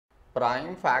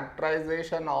Prime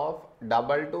factorization of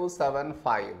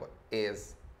 2275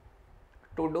 is,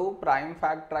 to do prime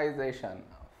factorization,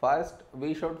 first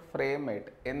we should frame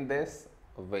it in this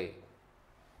way.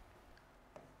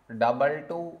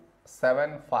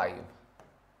 2275.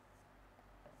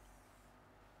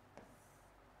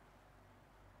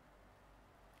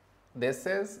 This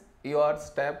is your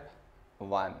step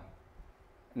 1.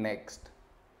 Next,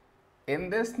 in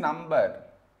this number,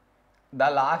 the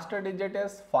last digit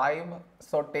is 5,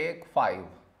 so take 5.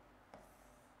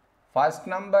 First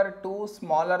number 2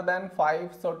 smaller than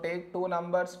 5, so take two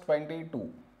numbers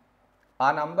 22.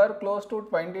 A number close to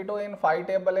 22 in 5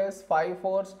 table is 5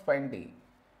 fours 20.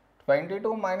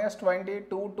 22 minus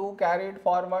 22, 2 carried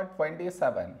forward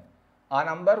 27. A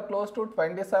number close to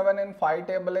 27 in 5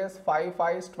 table is 5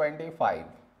 fives 25.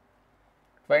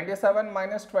 27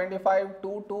 minus 25,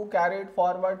 2 carried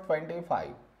forward 25.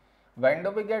 When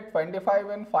do we get 25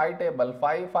 in 5 table?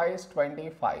 5 fives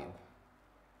 25.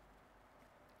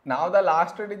 Now the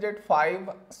last digit 5,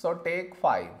 so take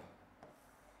 5.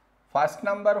 First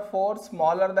number 4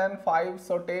 smaller than 5,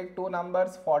 so take two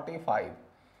numbers 45.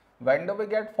 When do we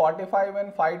get 45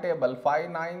 in 5 table? 5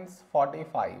 nines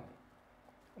 45.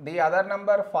 The other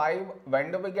number 5,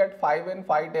 when do we get 5 in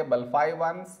 5 table? 5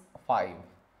 ones 5.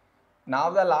 Now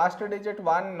the last digit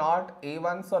 1 not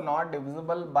even, so not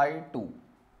divisible by 2.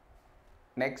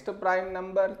 Next prime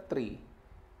number 3.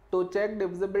 To check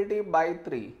divisibility by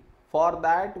 3, for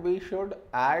that we should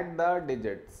add the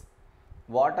digits.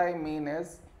 What I mean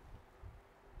is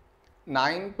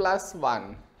 9 plus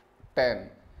 1, 10,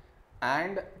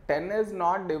 and 10 is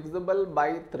not divisible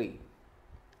by 3.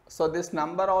 So this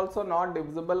number also not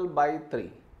divisible by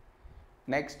 3.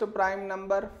 Next prime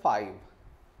number 5.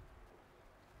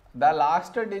 The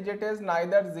last digit is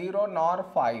neither 0 nor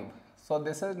 5. So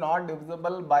this is not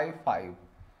divisible by 5.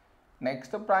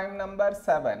 Next prime number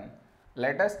 7.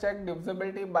 Let us check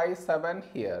divisibility by 7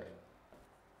 here.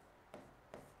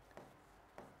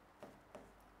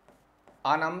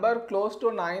 A number close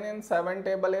to 9 in 7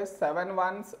 table is 7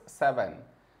 ones 7.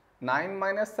 9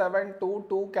 minus 7,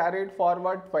 2 carried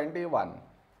forward 21.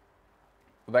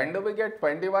 When do we get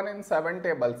 21 in 7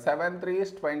 table? 7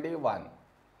 3s 21.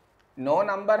 No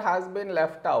number has been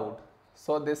left out,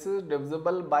 so this is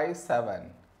divisible by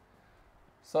 7.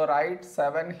 So write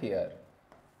 7 here.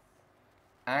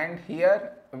 And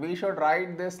here we should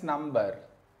write this number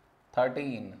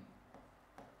 13.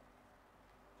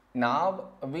 Now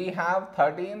we have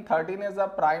 13. 13 is a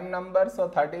prime number, so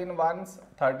 13 ones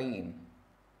 13.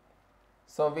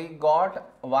 So we got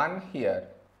 1 here.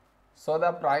 So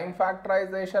the prime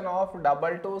factorization of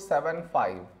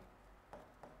 2275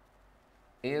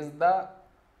 is the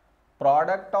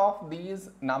product of these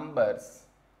numbers,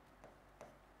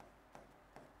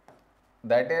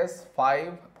 that is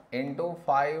 5 into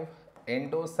 5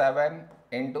 into 7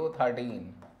 into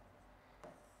 13.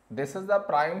 This is the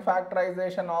prime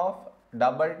factorization of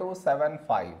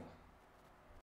 2275.